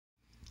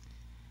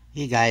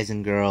Hey guys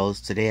and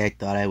girls, today I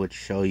thought I would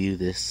show you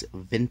this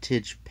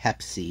vintage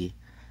Pepsi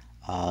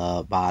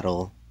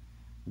bottle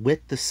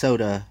with the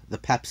soda, the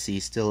Pepsi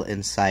still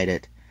inside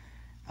it.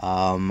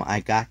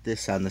 I got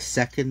this on the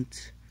second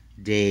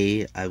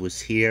day I was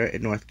here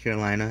in North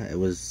Carolina.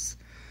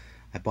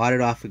 I bought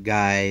it off a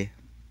guy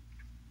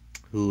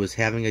who was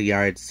having a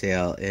yard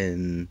sale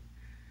in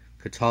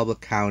Catawba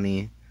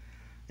County.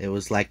 It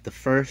was like the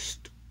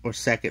first or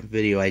second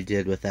video I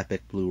did with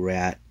EpicBLUE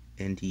RAT,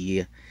 and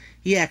he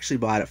actually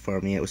bought it for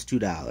me. It was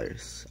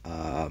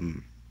 $2.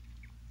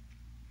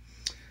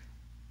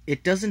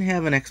 It doesn't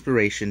have an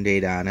expiration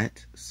date on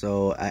it,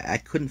 so I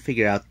couldn't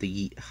figure out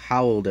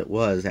how old it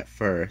was at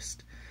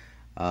first.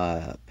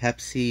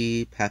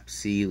 Pepsi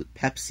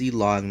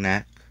long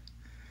neck.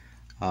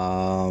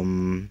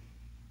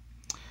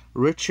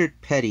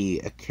 Richard Petty,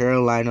 a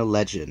Carolina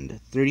legend,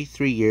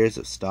 33 years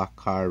of stock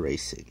car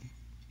racing.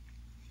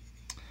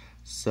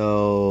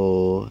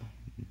 So,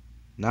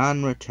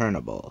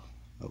 non-returnable.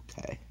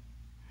 Okay.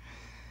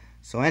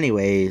 So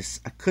anyways,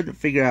 I couldn't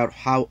figure out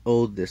how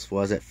old this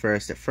was at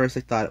first. At first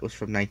I thought it was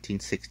from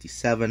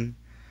 1967.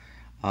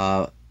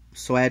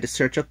 So I had to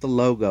search up the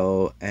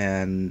logo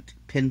and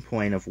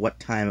pinpoint of what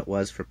time it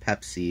was for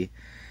Pepsi.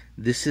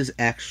 This is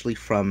actually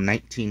from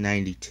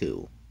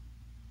 1992.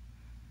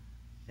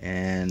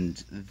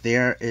 And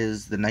there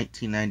is the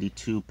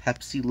 1992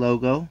 Pepsi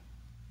logo.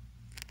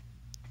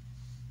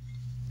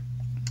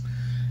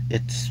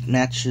 It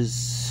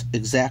matches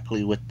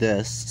exactly with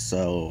this,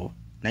 so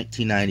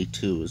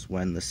 1992 is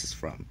when this is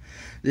from.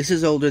 This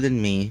is older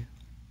than me.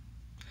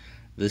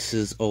 This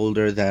is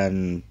older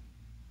than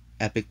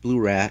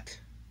EpicBLUE RAT.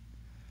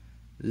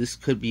 This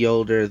could be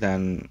older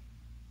than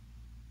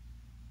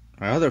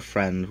our other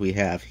friend we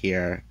have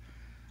here.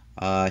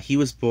 He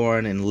was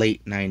born in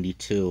late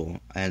 92,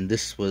 and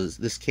this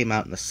came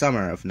out in the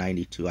summer of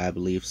 92, I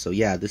believe. So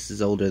yeah, this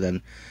is older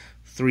than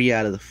 3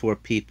 out of the 4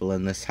 people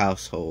in this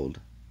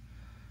household.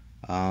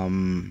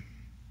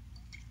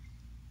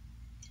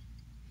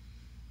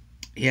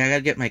 Yeah, I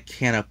gotta get my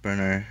can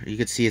opener. You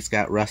can see it's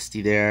got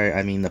rusty there.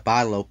 I mean, the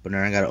bottle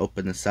opener. I gotta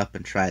open this up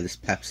and try this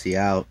Pepsi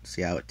out,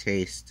 see how it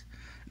tastes.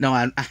 No,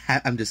 I'm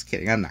just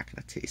kidding. I'm not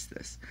gonna taste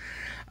this.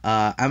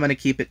 I'm gonna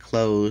keep it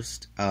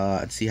closed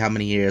and see how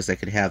many years I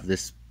could have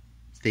this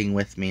thing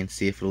with me and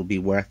see if it'll be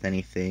worth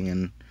anything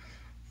in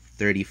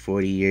 30,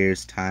 40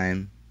 years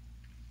time.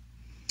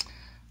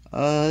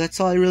 That's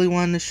all I really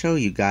wanted to show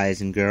you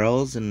guys and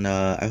girls, and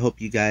I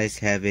hope you guys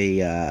have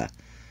a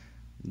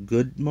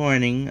good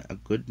morning, a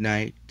good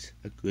night,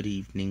 a good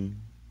evening,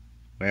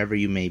 wherever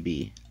you may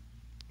be.